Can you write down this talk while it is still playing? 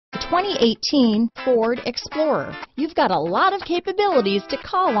2018 Ford Explorer. You've got a lot of capabilities to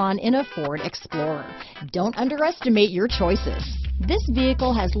call on in a Ford Explorer. Don't underestimate your choices. This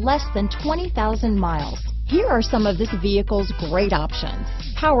vehicle has less than 20,000 miles. Here are some of this vehicle's great options: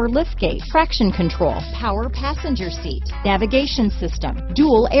 power liftgate, traction control, power passenger seat, navigation system,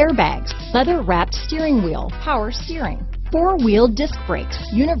 dual airbags, leather-wrapped steering wheel, power steering, four-wheel disc brakes,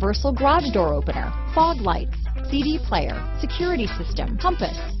 universal garage door opener, fog lights, CD player, security system,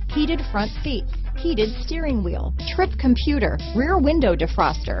 compass, heated front seats, heated steering wheel, trip computer, rear window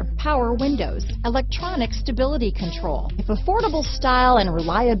defroster, power windows, electronic stability control. If affordable style and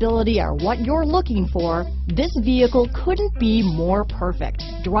reliability are what you're looking for, this vehicle couldn't be more perfect.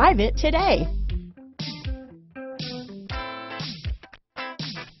 Drive it today.